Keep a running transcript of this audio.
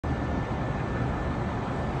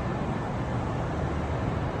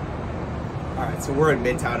right, so we're in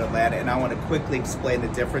Midtown Atlanta, and I want to quickly explain the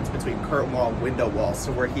difference between curtain wall and window wall.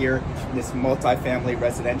 So we're here in this multifamily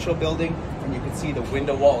residential building, and you can see the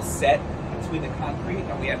window wall is set between the concrete,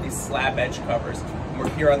 and we have these slab edge covers. And we're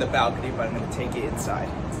here on the balcony, but I'm going to take you inside.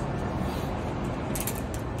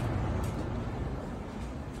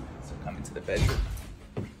 So come into the bedroom.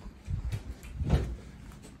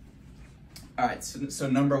 All right, so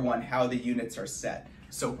number one, how the units are set.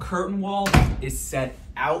 So curtain wall is set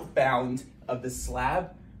outbound of the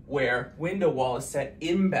slab, where window wall is set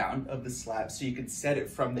inbound of the slab. So you can set it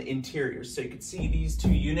from the interior. So you can see these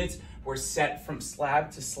two units were set from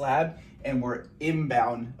slab to slab, and we're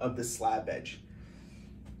inbound of the slab edge.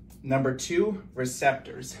 Number two,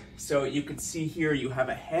 receptors. So you can see here you have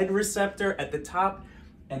a head receptor at the top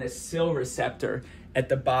and a sill receptor at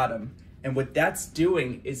the bottom. And what that's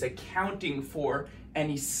doing is accounting for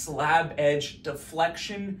any slab edge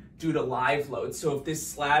deflection due to live load. So if this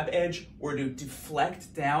slab edge were to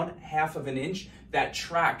deflect down 1/2 inch, that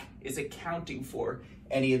track is accounting for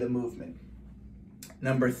any of the movement.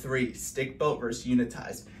 Number three, stick built versus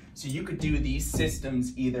unitized. So you could do these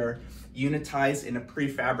systems either unitized in a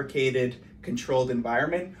prefabricated controlled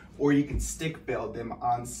environment, or you can stick build them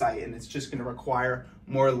on site, and it's just gonna require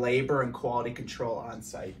more labor and quality control on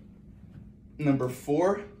site. Number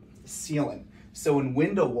four, sealant. So in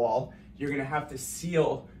window wall, you're gonna have to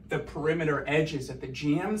seal the perimeter edges at the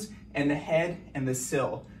jambs and the head and the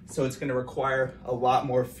sill. So it's gonna require a lot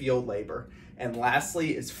more field labor. And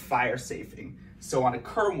lastly is Firesafing. So on a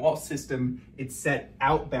curtain wall system, it's set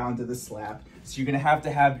outbound of the slab. So you're gonna have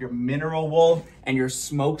to have your mineral wool and your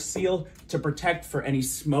smoke seal to protect for any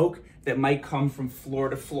smoke that might come from floor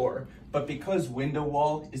to floor. But because window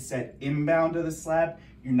wall is set inbound of the slab,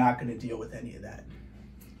 you're not gonna deal with any of that.